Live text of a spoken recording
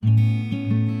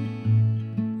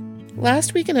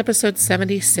Last week in episode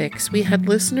 76, we had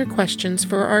listener questions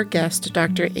for our guest,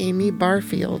 Dr. Amy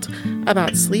Barfield,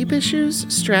 about sleep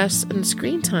issues, stress, and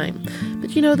screen time. But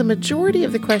the majority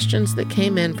of the questions that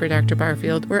came in for Dr.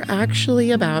 Barfield were actually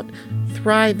about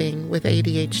thriving with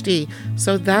ADHD,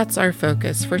 so that's our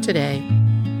focus for today.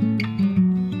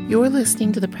 You're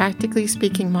listening to the Practically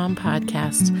Speaking Mom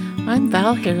podcast. I'm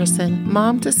Val Harrison,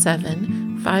 mom to 7.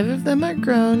 5 of them are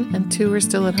grown and 2 are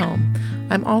still at home.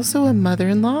 I'm also a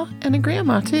mother-in-law and a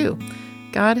grandma too.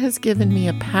 God has given me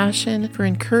a passion for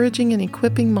encouraging and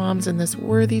equipping moms in this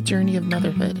worthy journey of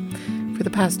motherhood. For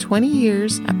the past 20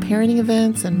 years, at parenting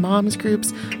events and moms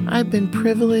groups, I've been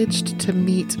privileged to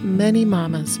meet many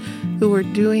mamas who are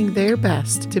doing their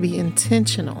best to be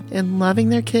intentional in loving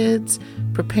their kids,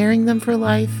 preparing them for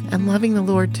life, and loving the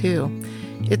Lord too.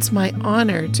 It's my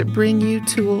honor to bring you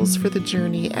tools for the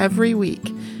journey every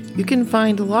week. You can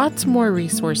find lots more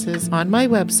resources on my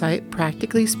website,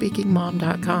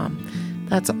 practicallyspeakingmom.com.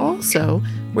 That's also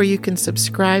where you can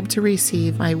subscribe to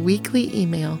receive my weekly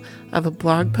email of a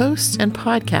blog post and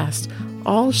podcast,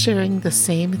 all sharing the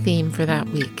same theme for that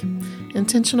week.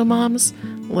 Intentional moms,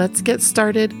 let's get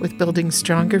started with building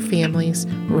stronger families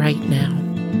right now.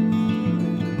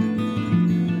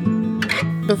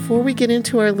 Before we get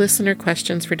into our listener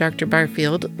questions for Dr.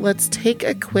 Barfield, let's take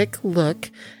a quick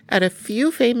look at a few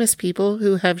famous people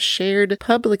who have shared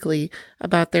publicly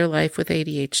about their life with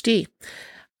ADHD.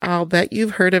 I'll bet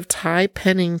you've heard of Ty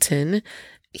Pennington.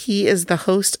 He is the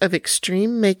host of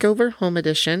Extreme Makeover Home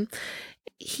Edition.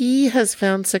 He has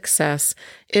found success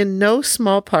in no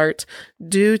small part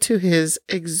due to his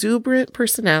exuberant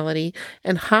personality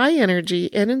and high energy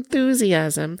and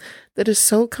enthusiasm that is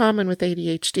so common with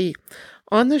ADHD.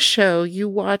 On the show, you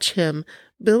watch him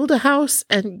build a house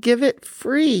and give it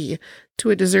free to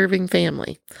a deserving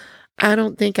family. I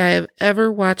don't think I have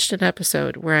ever watched an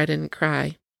episode where I didn't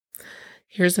cry.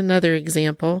 Here's another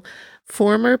example.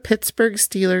 Former Pittsburgh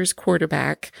Steelers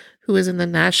quarterback, who is in the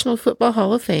National Football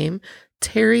Hall of Fame,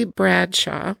 Terry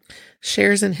Bradshaw,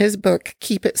 shares in his book,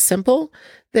 Keep It Simple,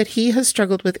 that he has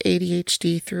struggled with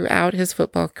ADHD throughout his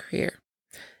football career.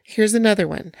 Here's another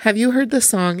one. Have you heard the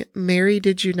song, Mary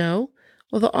Did You Know?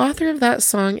 Well, the author of that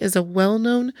song is a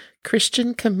well-known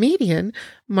Christian comedian,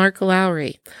 Mark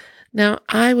Lowry. Now,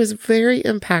 I was very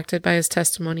impacted by his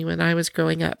testimony when I was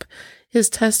growing up. His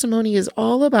testimony is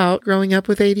all about growing up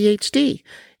with ADHD.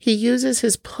 He uses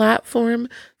his platform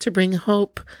to bring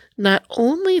hope not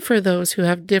only for those who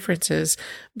have differences,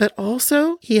 but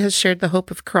also he has shared the hope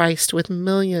of Christ with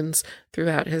millions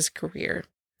throughout his career.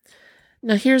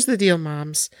 Now, here's the deal,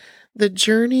 moms. The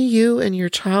journey you and your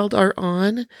child are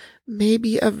on may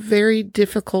be a very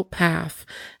difficult path,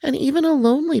 and even a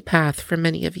lonely path for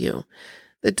many of you.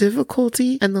 The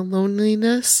difficulty and the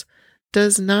loneliness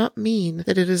does not mean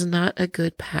that it is not a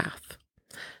good path.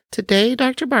 Today,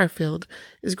 Dr. Barfield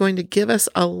is going to give us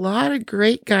a lot of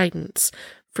great guidance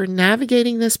for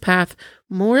navigating this path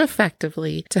more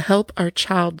effectively to help our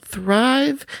child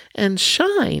thrive and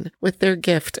shine with their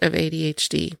gift of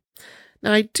ADHD.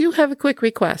 Now, I do have a quick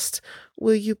request.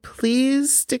 Will you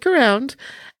please stick around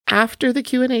after the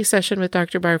Q&A session with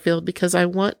Dr. Barfield, because I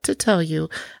want to tell you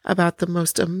about the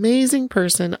most amazing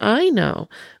person I know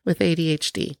with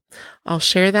ADHD. I'll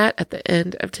share that at the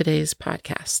end of today's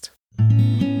podcast.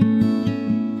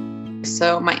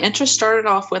 So my interest started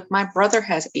off with my brother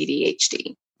has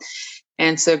ADHD.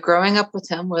 And so growing up with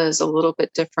him was a little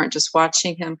bit different, just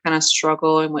watching him kind of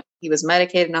struggle, and when he was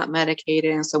medicated, not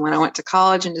medicated. And so when I went to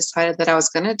college and decided that I was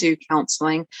going to do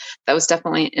counseling, that was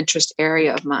definitely an interest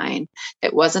area of mine.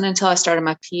 It wasn't until I started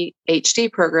my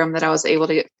PhD program that I was able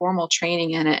to get formal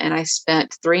training in it. And I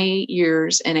spent 3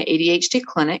 years in an ADHD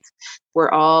clinic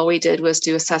where all we did was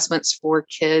do assessments for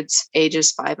kids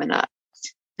ages 5 and up.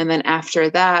 And then after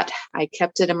that, I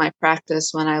kept it in my practice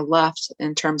when I left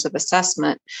in terms of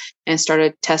assessment and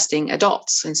started testing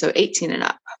adults. And so 18 and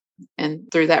up. And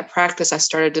through that practice, I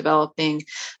started developing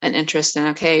an interest in,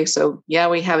 okay, so yeah,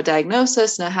 we have a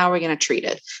diagnosis. Now, how are we going to treat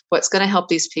it? What's going to help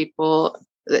these people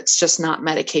that's just not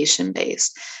medication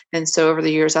based? And so over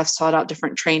the years, I've sought out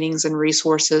different trainings and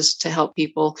resources to help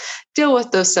people deal with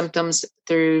those symptoms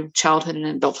through childhood and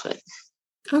adulthood.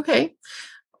 Okay.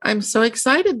 I'm so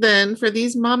excited then for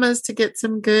these mamas to get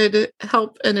some good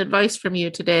help and advice from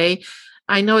you today.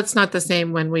 I know it's not the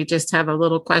same when we just have a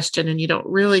little question and you don't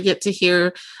really get to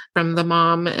hear from the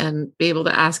mom and be able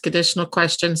to ask additional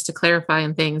questions to clarify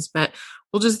and things, but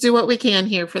we'll just do what we can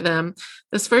here for them.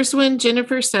 This first one,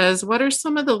 Jennifer says, what are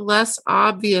some of the less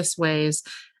obvious ways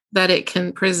that it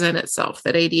can present itself,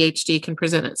 that ADHD can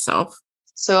present itself?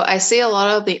 So I see a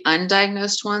lot of the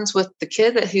undiagnosed ones with the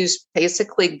kid who's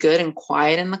basically good and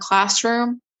quiet in the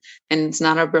classroom. and it's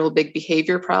not a real big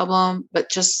behavior problem,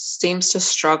 but just seems to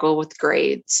struggle with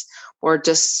grades or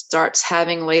just starts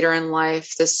having later in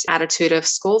life this attitude of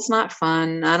school's not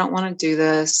fun. I don't want to do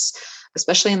this,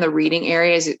 especially in the reading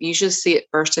areas. You usually see it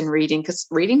first in reading because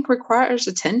reading requires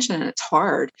attention and it's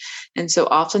hard. And so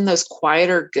often those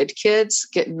quieter, good kids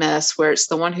get missed, where it's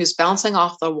the one who's bouncing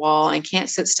off the wall and can't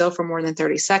sit still for more than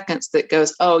 30 seconds that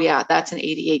goes, oh, yeah, that's an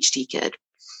ADHD kid.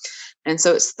 And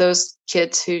so it's those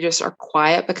kids who just are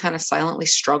quiet but kind of silently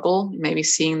struggle, maybe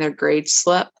seeing their grades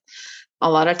slip. A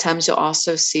lot of times you'll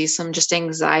also see some just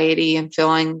anxiety and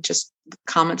feeling just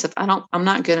comments of, I'm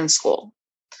not good in school,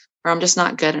 or I'm just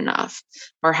not good enough,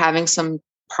 or having some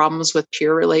problems with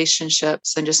peer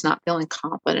relationships and just not feeling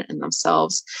confident in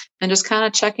themselves and just kind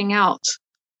of checking out.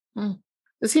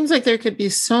 It seems like there could be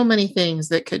so many things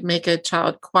that could make a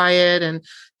child quiet and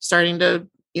starting to,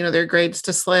 their grades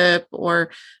to slip, or,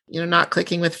 not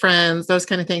clicking with friends, those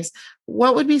kind of things.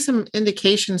 What would be some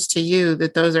indications to you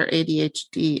that those are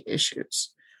ADHD issues?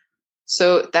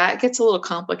 So that gets a little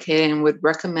complicated and would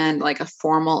recommend like a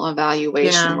formal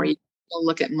evaluation where you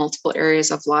look at multiple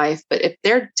areas of life. But if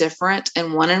they're different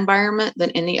in one environment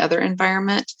than any other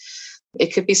environment,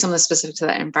 it could be something specific to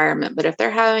that environment. But if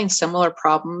they're having similar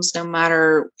problems, no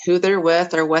matter who they're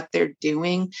with or what they're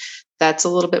doing, that's a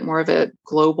little bit more of a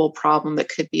global problem that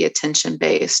could be attention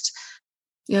based.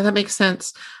 Yeah, that makes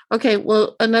sense. Okay,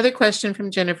 well, another question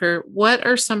from Jennifer. What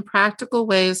are some practical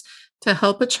ways to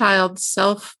help a child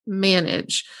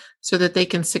self-manage so that they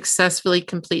can successfully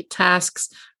complete tasks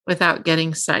without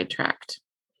getting sidetracked?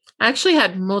 I actually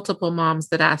had multiple moms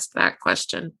that asked that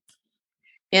question.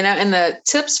 And the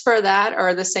tips for that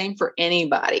are the same for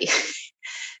anybody.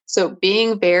 So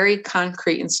being very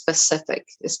concrete and specific,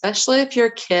 especially if your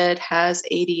kid has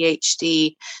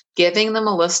ADHD, giving them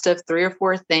a list of 3 or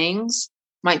 4 things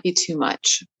might be too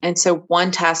much. And so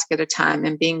one task at a time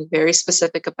and being very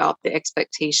specific about the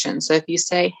expectation. So if you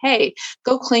say, hey,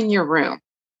 go clean your room,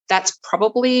 that's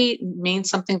probably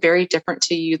means something very different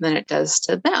to you than it does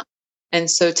to them. And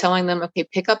so telling them, okay,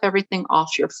 pick up everything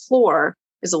off your floor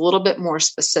is a little bit more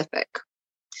specific.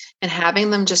 And having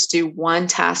them just do one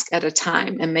task at a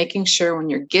time and making sure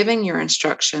when you're giving your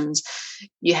instructions,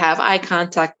 you have eye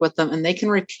contact with them and they can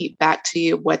repeat back to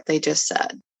you what they just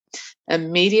said.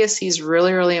 Immediacy is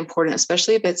really, really important,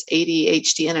 especially if it's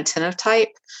ADHD and attentive type,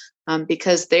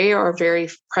 because they are very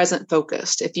present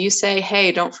focused. If you say,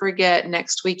 hey, don't forget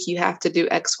next week you have to do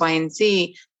X, Y, and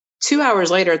Z, 2 hours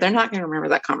later, they're not going to remember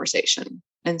that conversation.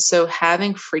 And so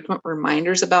having frequent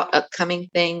reminders about upcoming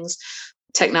things,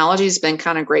 technology has been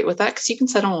kind of great with that because you can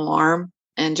set an alarm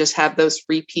and just have those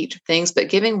repeat things, but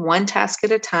giving one task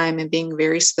at a time and being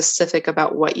very specific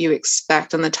about what you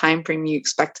expect and the time frame you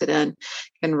expect it in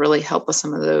can really help with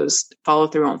some of those follow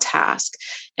through on task.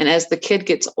 And as the kid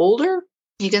gets older,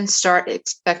 you can start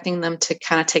expecting them to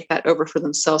kind of take that over for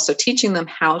themselves. So teaching them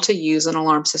how to use an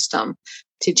alarm system,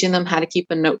 teaching them how to keep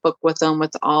a notebook with them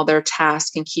with all their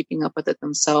tasks and keeping up with it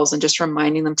themselves, and just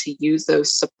reminding them to use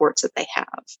those supports that they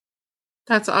have.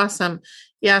 That's awesome.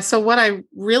 Yeah. So what I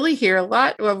really hear a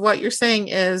lot of what you're saying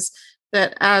is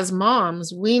that as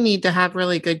moms, we need to have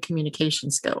really good communication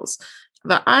skills.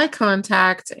 The eye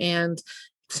contact and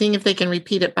seeing if they can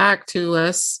repeat it back to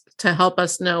us to help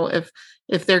us know if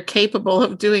they're capable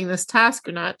of doing this task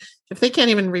or not. If they can't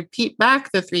even repeat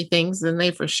back the 3 things, then they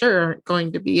for sure aren't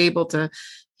going to be able to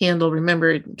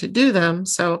remember to do them.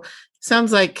 So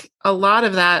sounds like a lot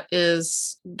of that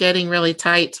is getting really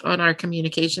tight on our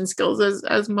communication skills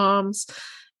as moms.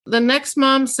 The next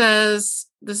mom says,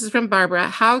 this is from Barbara,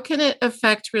 how can it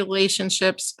affect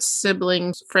relationships,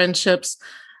 siblings, friendships?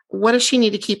 What does she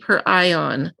need to keep her eye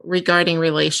on regarding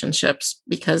relationships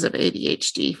because of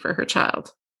ADHD for her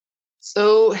child?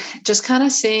 So just kind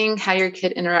of seeing how your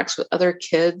kid interacts with other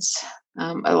kids.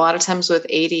 A lot of times with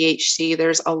ADHD,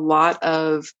 there's a lot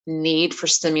of need for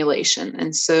stimulation.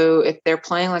 And so if they're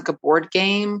playing like a board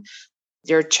game,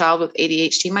 your child with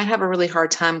ADHD might have a really hard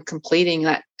time completing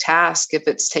that task if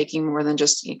it's taking more than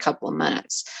just a couple of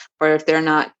minutes. Or if they're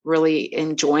not really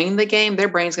enjoying the game, their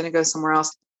brain's going to go somewhere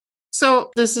else.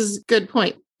 So this is a good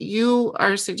point. You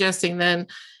are suggesting then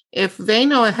if they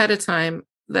know ahead of time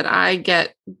that I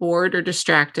get bored or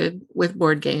distracted with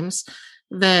board games,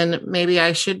 then maybe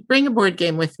I should bring a board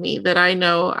game with me that I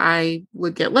know I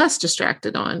would get less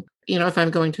distracted on, if I'm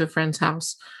going to a friend's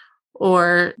house,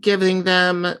 or giving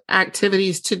them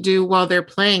activities to do while they're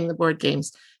playing the board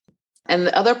games. And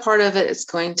the other part of it is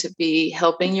going to be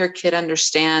helping your kid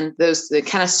understand the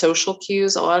kind of social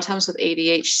cues. A lot of times with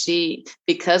ADHD,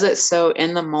 because it's so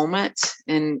in the moment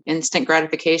and instant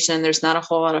gratification, there's not a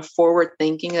whole lot of forward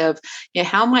thinking of,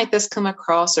 how might this come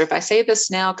across? Or if I say this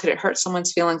now, could it hurt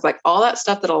someone's feelings? Like all that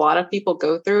stuff that a lot of people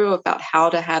go through about how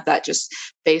to have that just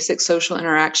basic social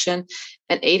interaction.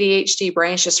 An ADHD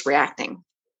brain is just reacting.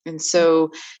 And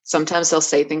so sometimes they'll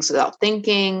say things without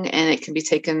thinking, and it can be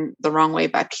taken the wrong way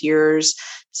by peers.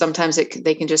 Sometimes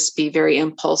they can just be very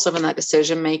impulsive in that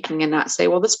decision making and not say,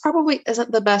 well, this probably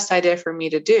isn't the best idea for me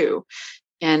to do.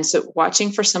 And so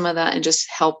watching for some of that and just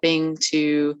helping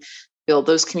to build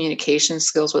those communication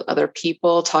skills with other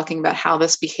people, talking about how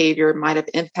this behavior might have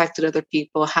impacted other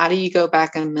people. How do you go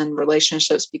back and mend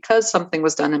relationships because something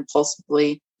was done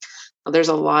impulsively? There's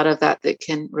a lot of that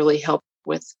can really help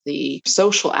with the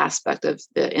social aspect of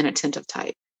the inattentive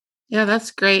type. Yeah, that's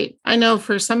great. I know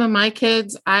for some of my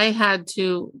kids, I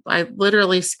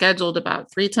literally scheduled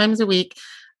about 3 times a week.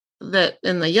 That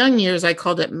in the young years, I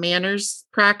called it manners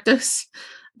practice.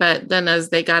 But then as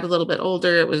they got a little bit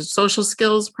older, it was social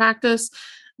skills practice.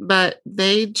 But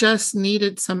they just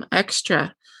needed some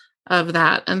extra of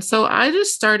that. And so I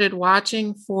just started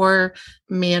watching for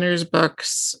manners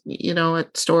books,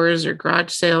 at stores or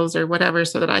garage sales or whatever,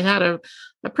 so that I had a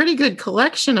pretty good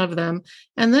collection of them.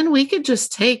 And then we could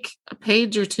just take a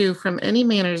page or two from any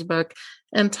manners book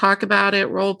and talk about it,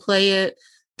 role play it,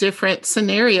 different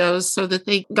scenarios so that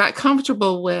they got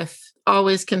comfortable with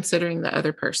always considering the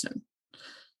other person.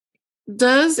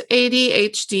 Does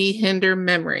ADHD hinder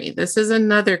memory? This is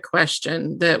another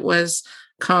question that was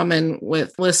common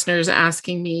with listeners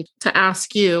asking me to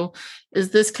ask you.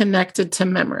 Is this connected to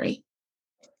memory?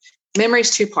 Memory is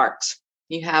 2 parts.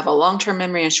 You have a long-term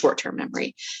memory and short-term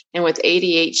memory. And with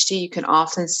ADHD, you can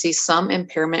often see some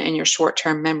impairment in your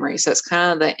short-term memory. So it's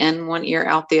kind of the in one ear,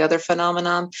 out the other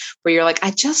phenomenon where you're like,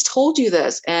 I just told you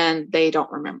this, and they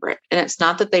don't remember it. And it's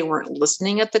not that they weren't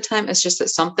listening at the time. It's just that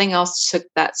something else took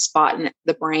that spot in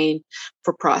the brain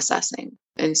for processing.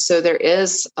 And so there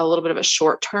is a little bit of a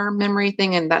short-term memory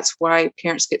thing. And that's why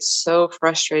parents get so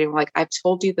frustrated. Like, I've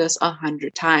told you this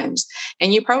 100 times,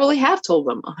 and you probably have told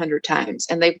them 100 times,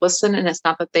 and they've listened. And it's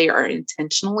not that they are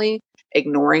intentionally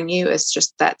ignoring you. It's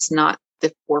just that's not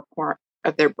the forepart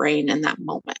of their brain in that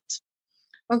moment.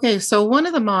 Okay, so one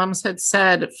of the moms had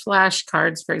said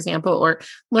flashcards, for example, or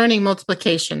learning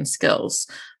multiplication skills.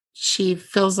 She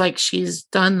feels like she's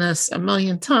done this a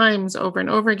million times over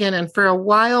and over again. And for a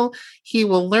while, he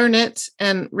will learn it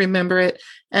and remember it.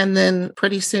 And then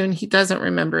pretty soon he doesn't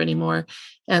remember anymore.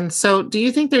 And so do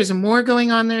you think there's more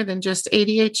going on there than just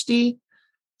ADHD?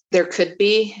 There could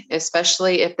be,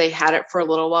 especially if they had it for a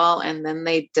little while and then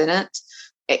they didn't.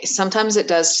 Sometimes it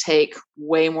does take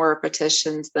way more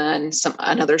repetitions than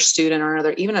another student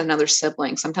or even another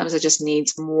sibling. Sometimes it just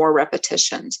needs more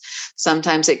repetitions.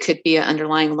 Sometimes it could be an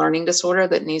underlying learning disorder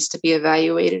that needs to be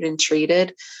evaluated and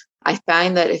treated. I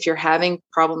find that if you're having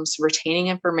problems retaining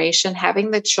information,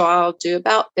 having the child do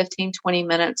about 15, 20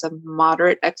 minutes of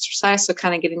moderate exercise, so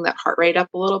kind of getting that heart rate up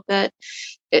a little bit,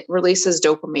 it releases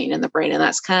dopamine in the brain. And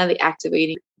that's kind of the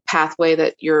activating pathway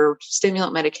that your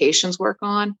stimulant medications work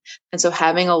on. And so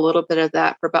having a little bit of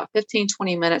that for about 15,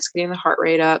 20 minutes, getting the heart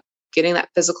rate up, getting that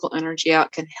physical energy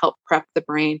out can help prep the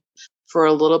brain for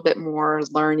a little bit more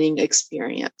learning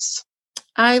experience.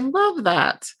 I love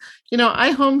that.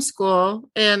 I homeschool,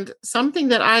 and something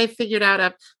that I figured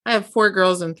out, I have 4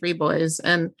 girls and 3 boys,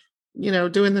 and,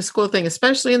 doing the school thing,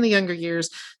 especially in the younger years,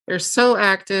 they're so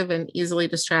active and easily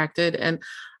distracted. And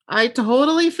I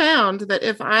totally found that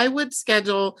if I would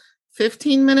schedule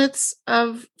 15 minutes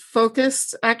of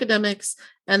focused academics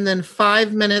and then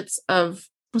 5 minutes of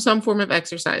some form of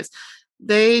exercise,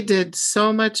 they did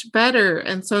so much better.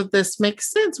 And so this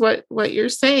makes sense. What you're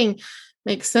saying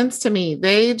makes sense to me.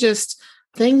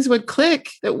 Things would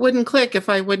click that wouldn't click if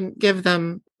I wouldn't give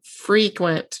them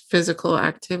frequent physical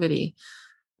activity.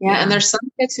 Yeah. And there's some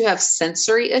kids who have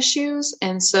sensory issues.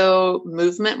 And so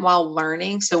movement while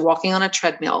learning, so walking on a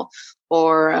treadmill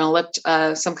or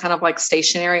some kind of like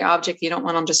stationary object, you don't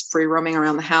want them just free roaming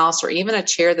around the house, or even a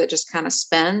chair that just kind of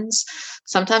spins.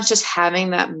 Sometimes just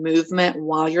having that movement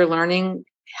while you're learning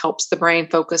helps the brain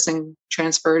focus and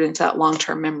transfer it into that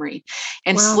long-term memory.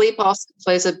 And sleep also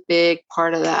plays a big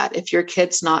part of that. If your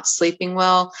kid's not sleeping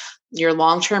well, your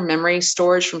long-term memory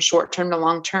storage from short-term to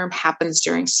long-term happens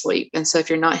during sleep. And so if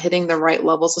you're not hitting the right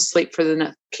levels of sleep for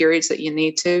the periods that you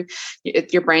need to,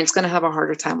 your brain's going to have a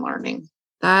harder time learning.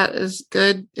 That is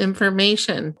good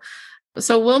information.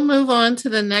 So we'll move on to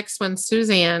the next one.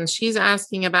 Suzanne, she's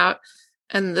asking about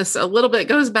And this a little bit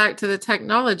goes back to the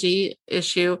technology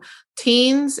issue.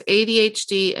 Teens,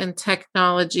 ADHD, and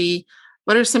technology.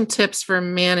 What are some tips for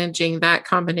managing that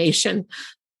combination?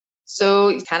 So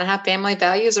you kind of have family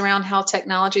values around how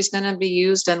technology is going to be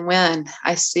used and when.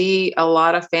 I see a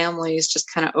lot of families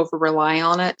just kind of over rely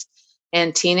on it.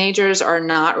 And teenagers are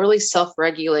not really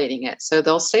self-regulating it. So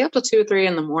they'll stay up till 2 or 3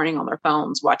 in the morning on their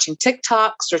phones, watching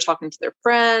TikToks or talking to their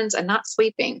friends and not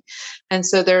sleeping. And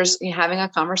so there's having a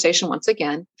conversation once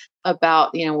again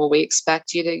about, well, we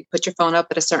expect you to put your phone up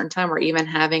at a certain time, or even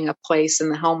having a place in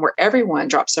the home where everyone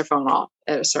drops their phone off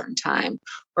at a certain time,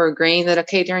 or agreeing that,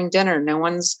 okay, during dinner, no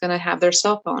one's going to have their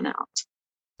cell phone out.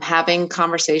 Having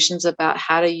conversations about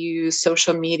how to use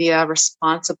social media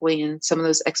responsibly and some of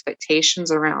those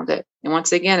expectations around it. And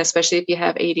once again, especially if you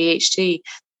have ADHD,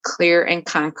 clear and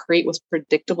concrete with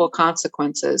predictable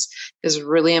consequences is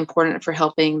really important for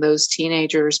helping those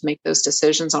teenagers make those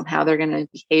decisions on how they're going to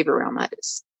behave around that.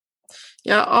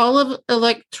 Yeah, all of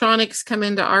electronics come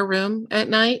into our room at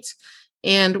night,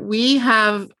 and we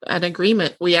have an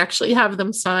agreement. We actually have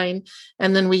them sign,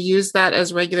 and then we use that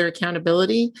as regular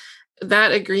accountability.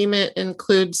 That agreement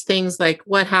includes things like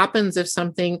what happens if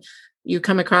you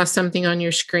come across something on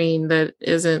your screen that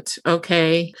isn't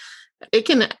okay. It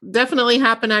can definitely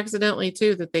happen accidentally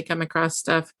too, that they come across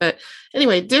stuff. But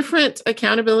anyway, different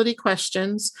accountability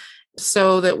questions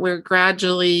so that we're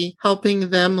gradually helping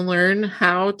them learn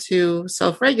how to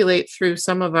self-regulate through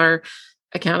some of our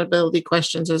accountability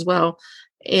questions as well.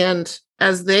 And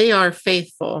as they are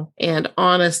faithful and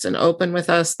honest and open with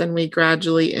us, then we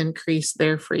gradually increase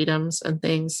their freedoms and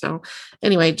things. So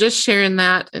anyway, just sharing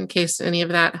that in case any of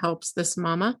that helps this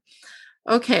mama.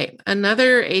 Okay,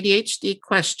 another ADHD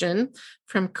question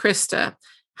from Krista.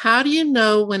 How do you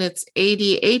know when it's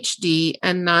ADHD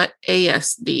and not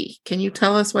ASD? Can you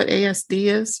tell us what ASD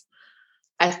is?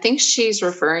 I think she's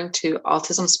referring to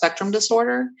autism spectrum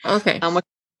disorder. Okay. Which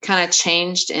kind of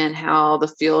changed in how the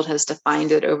field has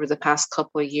defined it over the past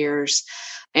couple of years.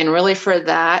 And really for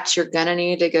that, you're going to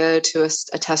need to go to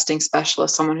a testing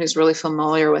specialist, someone who's really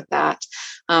familiar with that.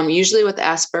 Usually with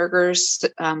Asperger's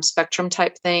spectrum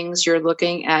type things, you're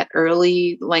looking at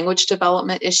early language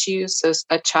development issues. So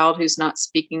a child who's not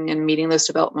speaking and meeting those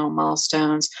developmental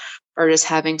milestones, or just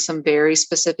having some very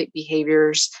specific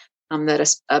behaviors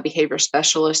that a behavior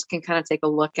specialist can kind of take a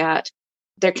look at.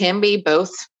 There can be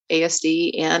both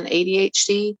ASD and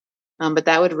ADHD, but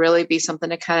that would really be something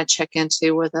to kind of check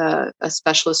into with a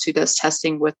specialist who does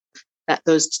testing with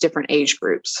those different age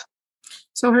groups.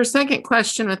 So her second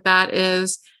question with that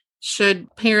is,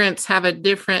 should parents have a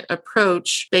different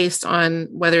approach based on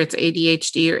whether it's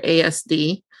ADHD or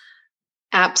ASD?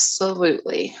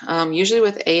 Absolutely. Usually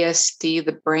with ASD,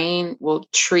 the brain will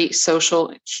treat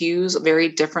social cues very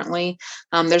differently.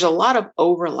 There's a lot of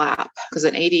overlap because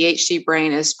an ADHD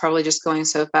brain is probably just going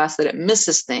so fast that it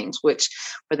misses things, which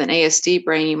with an ASD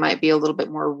brain, you might be a little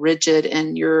bit more rigid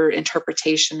in your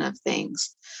interpretation of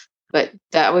things. But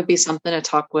that would be something to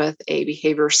talk with a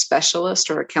behavior specialist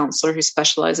or a counselor who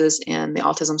specializes in the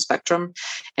autism spectrum,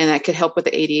 and that could help with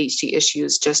the ADHD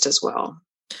issues just as well.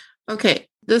 Okay,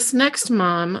 this next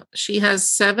mom, she has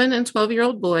 7 and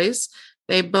 12-year-old boys.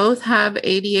 They both have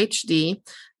ADHD.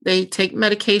 They take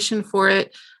medication for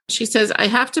it. She says, I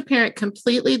have to parent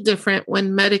completely different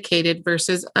when medicated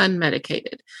versus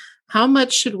unmedicated. How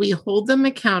much should we hold them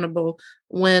accountable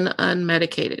when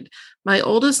unmedicated? My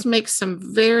oldest makes some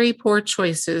very poor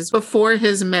choices before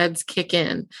his meds kick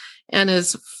in and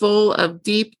is full of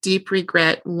deep, deep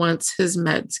regret once his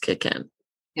meds kick in.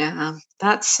 Yeah,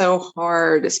 that's so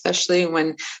hard, especially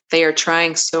when they are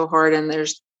trying so hard and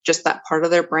there's just that part of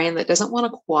their brain that doesn't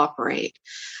want to cooperate.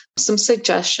 Some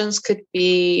suggestions could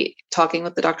be talking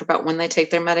with the doctor about when they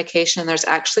take their medication. There's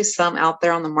actually some out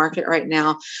there on the market right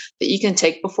now that you can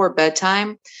take before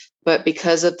bedtime, but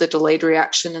because of the delayed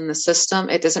reaction in the system,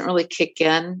 it doesn't really kick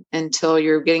in until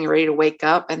you're getting ready to wake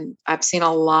up. And I've seen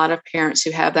a lot of parents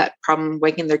who have that problem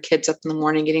waking their kids up in the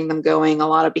morning, getting them going, a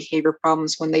lot of behavior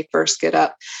problems when they first get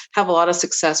up, have a lot of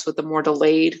success with the more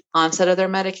delayed onset of their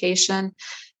medication.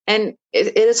 And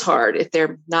it is hard if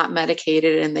they're not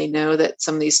medicated and they know that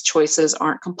some of these choices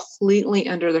aren't completely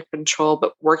under their control,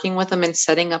 but working with them and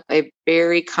setting up a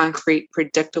very concrete,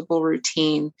 predictable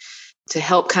routine to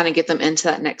help kind of get them into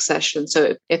that next session.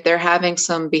 So if they're having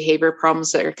some behavior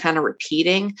problems that are kind of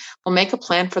repeating, we'll make a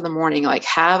plan for the morning, like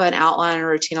have an outline and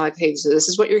routine, like, hey, so this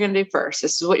is what you're going to do first.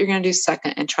 This is what you're going to do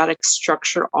second, and try to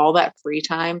structure all that free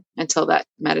time until that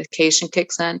medication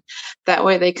kicks in. That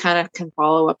way they kind of can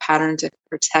follow a pattern to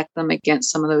protect them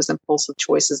against some of those impulsive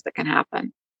choices that can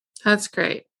happen. That's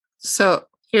great. So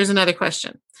here's another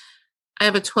question. I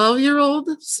have a 12-year-old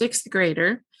 6th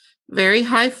grader. very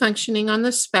high functioning on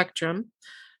the spectrum.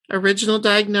 Original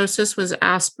diagnosis was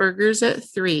Asperger's at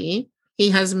 3. He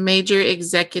has major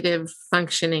executive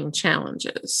functioning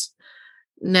challenges.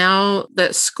 Now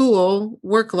that school,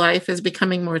 work life is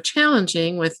becoming more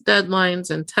challenging with deadlines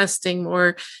and testing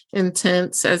more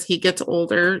intense as he gets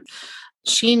older,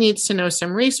 she needs to know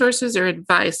some resources or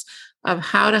advice of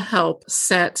how to help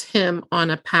set him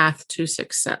on a path to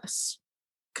success.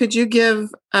 Could you give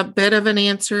a bit of an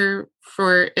answer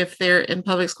for if they're in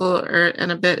public school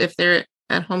and a bit if they're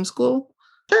at homeschool?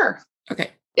 Sure.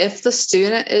 Okay. If the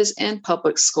student is in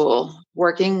public school,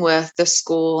 working with the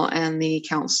school and the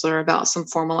counselor about some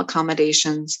formal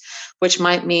accommodations, which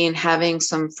might mean having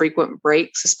some frequent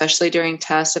breaks, especially during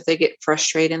tests, if they get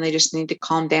frustrated and they just need to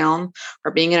calm down,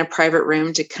 or being in a private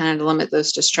room to kind of limit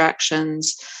those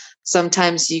distractions.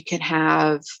 Sometimes you can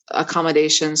have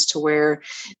accommodations to where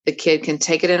the kid can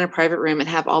take it in a private room and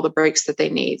have all the breaks that they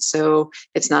need. So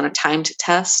it's not a timed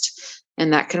test.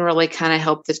 And that can really kind of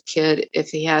help the kid if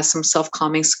he has some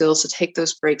self-calming skills to take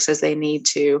those breaks as they need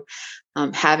to.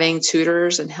 Having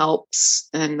tutors and helps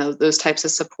and those types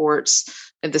of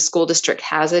supports. If the school district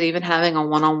has it, even having a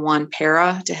one-on-one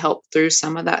para to help through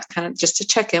some of that, kind of just to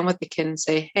check in with the kid and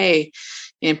say, hey,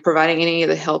 and providing any of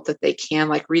the help that they can,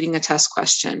 like reading a test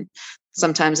question.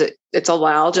 Sometimes it's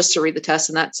allowed just to read the test,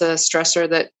 and that's a stressor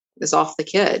that is off the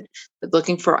kid, but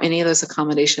looking for any of those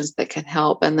accommodations that can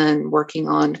help, and then working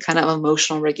on kind of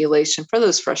emotional regulation for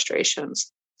those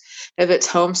frustrations. If it's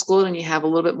homeschooled and you have a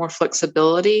little bit more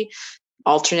flexibility,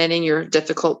 alternating your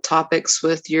difficult topics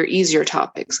with your easier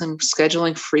topics and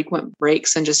scheduling frequent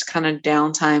breaks and just kind of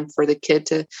downtime for the kid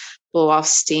to blow off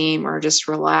steam or just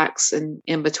relax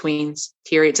in between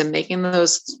periods, and making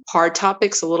those hard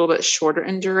topics a little bit shorter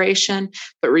in duration,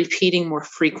 but repeating more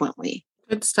frequently.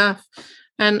 Good stuff.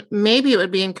 And maybe it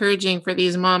would be encouraging for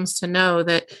these moms to know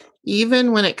that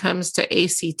even when it comes to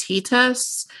ACT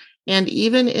tests and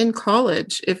even in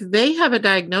college, if they have a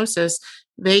diagnosis,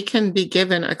 they can be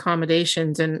given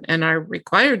accommodations and are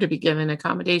required to be given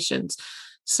accommodations.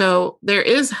 So there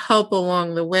is help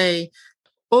along the way.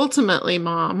 Ultimately,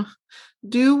 mom,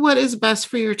 do what is best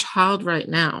for your child right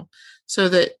now so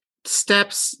that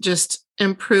steps just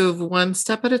improve one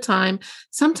step at a time.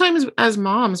 Sometimes as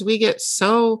moms, we get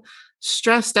so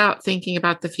stressed out thinking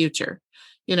about the future.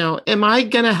 Am I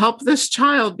going to help this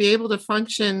child be able to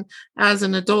function as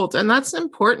an adult? And that's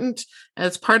important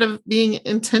as part of being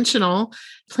intentional,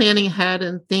 planning ahead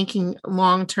and thinking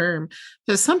long term,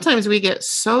 because sometimes we get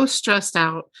so stressed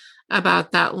out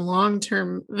about that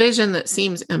long-term vision that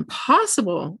seems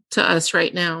impossible to us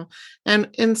right now. And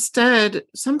instead,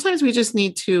 sometimes we just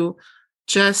need to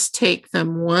just take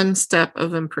them one step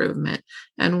of improvement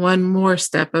and one more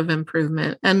step of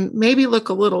improvement, and maybe look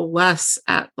a little less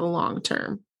at the long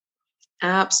term.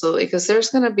 Absolutely, because there's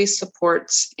going to be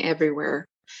supports everywhere.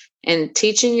 And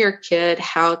teaching your kid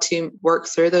how to work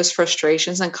through those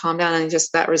frustrations and calm down, and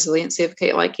just that resiliency of,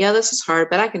 okay, like, yeah, this is hard,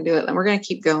 but I can do it. And we're going to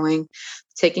keep going.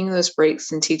 Taking those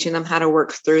breaks and teaching them how to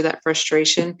work through that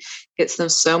frustration gets them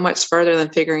so much further than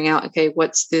figuring out, okay,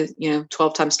 what's the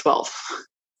 12 times 12.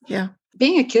 Yeah.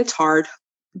 Being a kid's hard.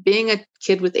 Being a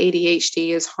kid with ADHD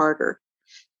is harder.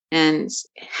 And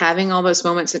having all those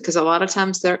moments, because a lot of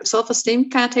times their self-esteem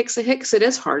kind of takes a hit because it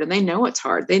is hard and they know it's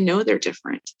hard. They know they're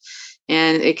different.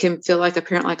 And it can feel like a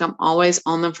parent, like I'm always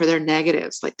on them for their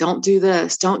negatives. Like, don't do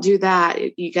this, don't do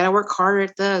that. You got to work harder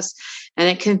at this. And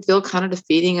it can feel kind of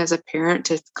defeating as a parent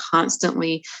to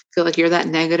constantly feel like you're that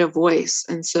negative voice.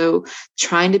 And so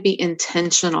trying to be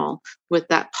intentional with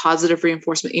that positive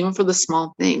reinforcement, even for the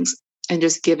small things, and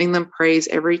just giving them praise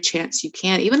every chance you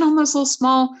can, even on those little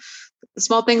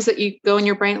small things that you go in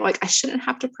your brain, like, I shouldn't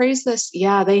have to praise this.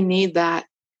 Yeah, they need that.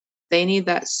 They need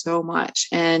that so much.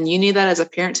 And you need that as a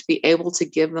parent to be able to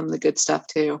give them the good stuff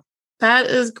too. That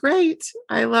is great.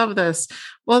 I love this.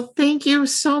 Well, thank you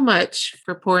so much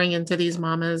for pouring into these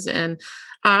mamas. And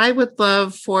I would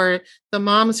love for the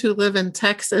moms who live in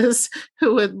Texas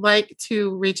who would like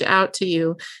to reach out to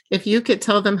you, if you could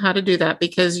tell them how to do that,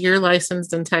 because you're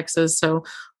licensed in Texas. So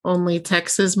only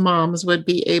Texas moms would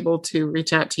be able to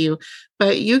reach out to you.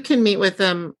 But you can meet with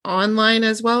them online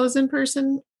as well as in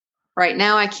person. Right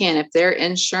now I can, if their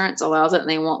insurance allows it and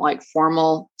they want like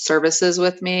formal services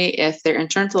with me. If their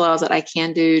insurance allows it, I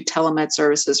can do telemed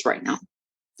services right now.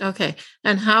 Okay.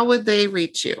 And how would they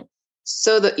reach you?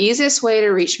 So the easiest way to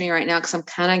reach me right now, because I'm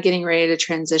kind of getting ready to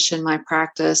transition my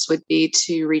practice, would be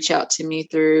to reach out to me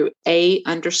through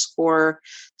 _Star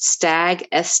Stagg,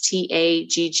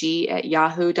 STAGG at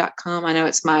yahoo.com. I know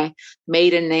it's my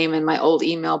maiden name and my old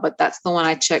email, but that's the one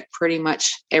I check pretty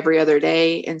much every other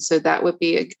day. And so that would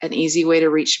be an easy way to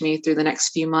reach me through the next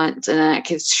few months. And then I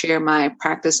can share my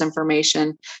practice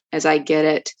information as I get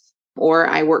it. Or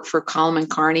I work for Colum and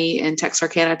Carney in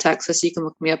Texarkana, Texas. You can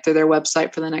look me up through their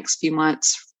website for the next few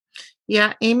months.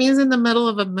 Yeah, Amy is in the middle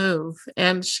of a move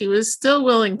and she was still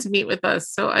willing to meet with us.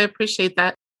 So I appreciate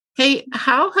that. Hey,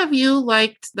 how have you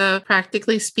liked the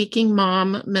Practically Speaking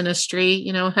Mom ministry?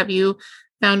 You know, have you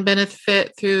found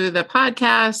benefit through the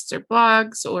podcasts or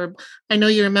blogs? Or I know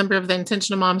you're a member of the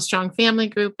Intentional Mom Strong Family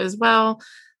group as well.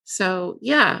 So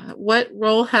yeah, what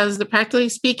role has the Practically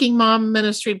Speaking Mom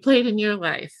ministry played in your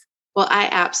life? Well, I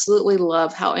absolutely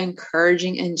love how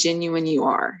encouraging and genuine you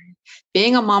are.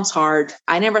 Being a mom's hard.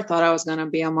 I never thought I was going to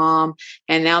be a mom.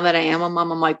 And now that I am a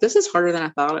mom, I'm like, this is harder than I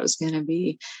thought it was going to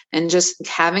be. And just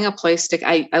having a place to,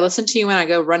 I listen to you when I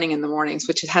go running in the mornings,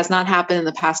 which has not happened in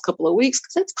the past couple of weeks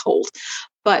because it's cold.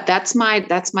 But that's my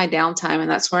downtime. And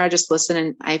that's where I just listen.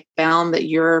 And I found that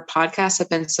your podcasts have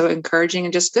been so encouraging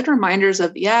and just good reminders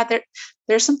of,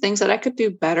 there's some things that I could do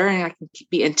better and I can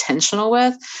be intentional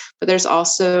with. But there's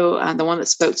also the one that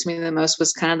spoke to me the most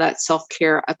was kind of that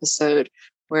self-care episode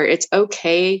where it's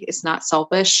okay. It's not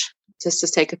selfish just to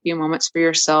take a few moments for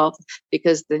yourself,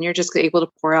 because then you're just able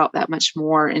to pour out that much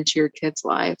more into your kids'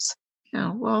 lives.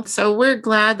 Yeah, well, so we're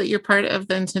glad that you're part of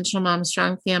the Intentional Mom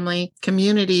Strong Family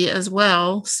community as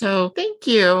well. So thank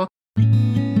you.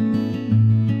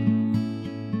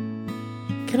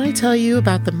 Can I tell you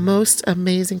about the most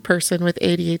amazing person with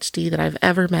ADHD that I've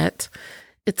ever met?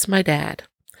 It's my dad.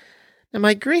 Now,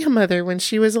 my grandmother, when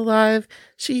she was alive,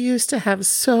 she used to have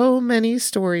so many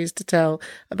stories to tell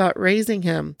about raising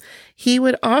him. He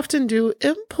would often do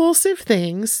impulsive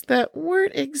things that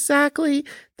weren't exactly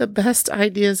the best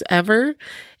ideas ever,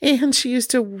 and she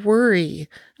used to worry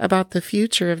about the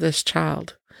future of this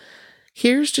child.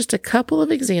 Here's just a couple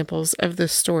of examples of the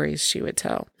stories she would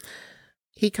tell.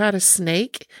 He caught a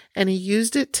snake, and he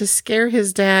used it to scare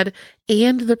his dad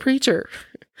and the preacher.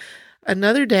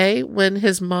 Another day, when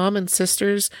his mom and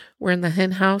sisters were in the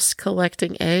hen house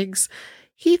collecting eggs,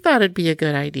 he thought it'd be a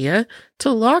good idea to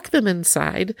lock them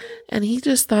inside, and he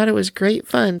just thought it was great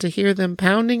fun to hear them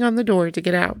pounding on the door to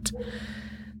get out.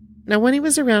 Now, when he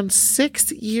was around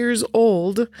 6 years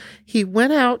old, he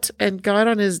went out and got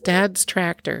on his dad's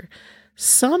tractor.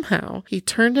 Somehow, he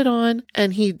turned it on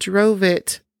and he drove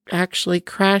it, actually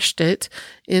crashed it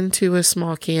into a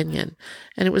small canyon.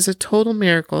 And it was a total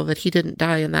miracle that he didn't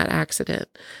die in that accident.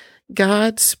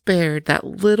 God spared that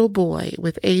little boy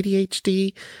with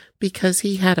ADHD because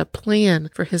he had a plan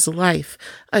for his life,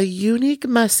 a unique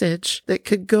message that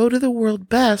could go to the world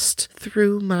best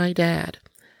through my dad.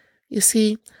 You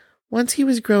see, once he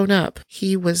was grown up,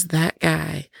 he was that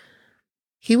guy.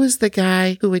 He was the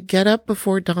guy who would get up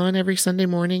before dawn every Sunday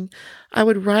morning. I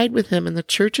would ride with him in the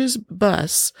church's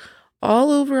bus all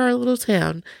over our little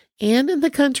town and in the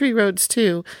country roads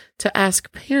too, to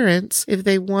ask parents if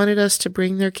they wanted us to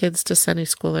bring their kids to Sunday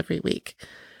school every week.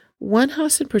 One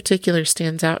house in particular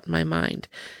stands out in my mind.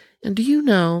 And do you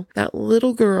know that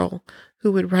little girl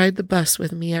who would ride the bus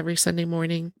with me every Sunday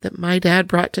morning that my dad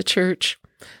brought to church?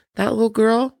 That little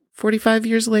girl, 45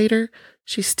 years later,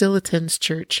 she still attends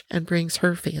church and brings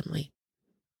her family.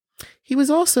 He was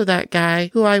also that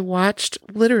guy who I watched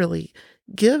literally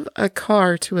give a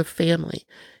car to a family.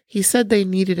 He said they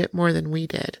needed it more than we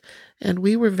did, and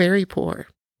we were very poor.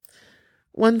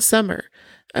 One summer,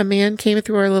 a man came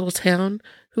through our little town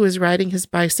who was riding his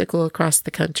bicycle across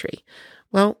the country.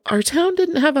 Well, our town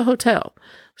didn't have a hotel,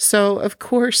 so of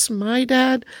course my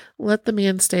dad let the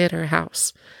man stay at our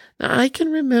house. Now, I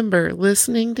can remember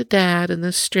listening to Dad and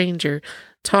this stranger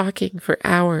talking for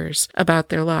hours about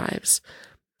their lives.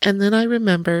 And then I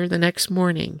remember the next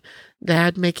morning,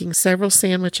 Dad making several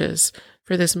sandwiches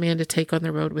for this man to take on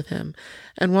the road with him.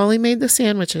 And while he made the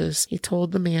sandwiches, he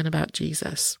told the man about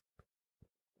Jesus.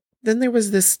 Then there was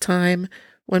this time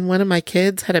when one of my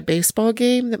kids had a baseball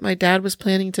game that my dad was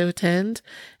planning to attend,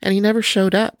 and he never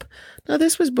showed up. Now,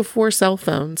 this was before cell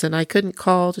phones, and I couldn't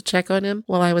call to check on him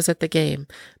while I was at the game.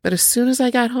 But as soon as I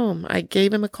got home, I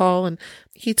gave him a call, and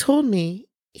he told me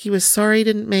he was sorry he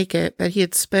didn't make it, but he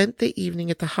had spent the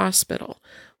evening at the hospital.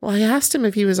 Well, I asked him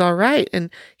if he was all right,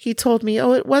 and he told me,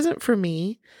 it wasn't for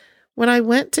me. When I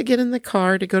went to get in the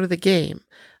car to go to the game,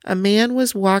 a man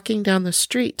was walking down the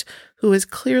street who was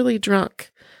clearly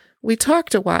drunk. We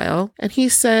talked a while, and he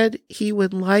said he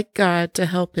would like God to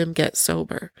help him get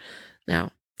sober.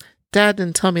 Now, Dad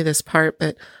didn't tell me this part,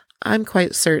 but I'm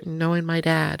quite certain, knowing my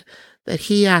dad, that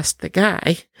he asked the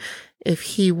guy if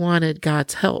he wanted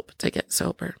God's help to get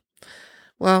sober.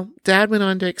 Well, Dad went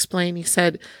on to explain. He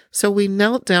said, so we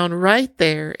knelt down right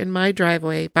there in my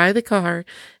driveway by the car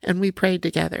and we prayed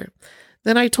together.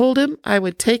 Then I told him I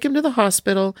would take him to the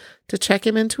hospital to check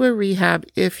him into a rehab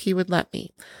if he would let me.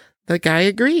 The guy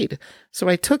agreed. So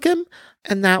I took him,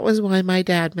 and that was why my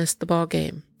dad missed the ball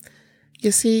game.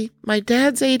 You see, my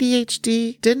dad's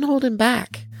ADHD didn't hold him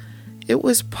back. It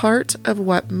was part of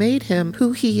what made him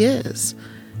who he is.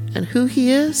 And who he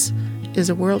is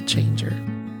a world changer.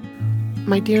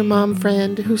 My dear mom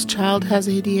friend whose child has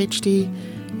ADHD,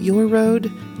 your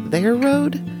road, their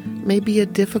road, may be a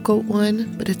difficult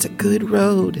one, but it's a good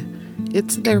road.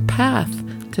 It's their path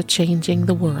to changing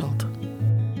the world.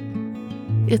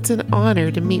 It's an honor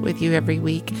to meet with you every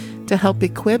week to help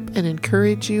equip and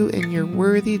encourage you in your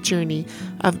worthy journey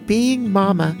of being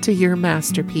mama to your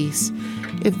masterpiece.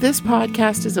 If this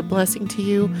podcast is a blessing to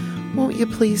you, won't you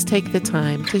please take the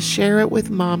time to share it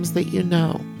with moms that you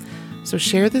know? So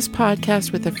share this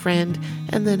podcast with a friend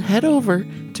and then head over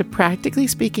to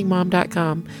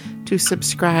practicallyspeakingmom.com to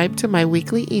subscribe to my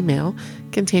weekly email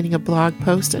containing a blog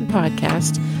post and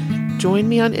podcast. Join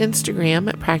me on Instagram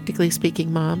at Practically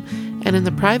Speaking Mom and in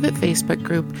the private Facebook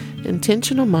group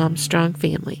Intentional Mom Strong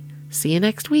Family. See you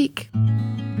next week.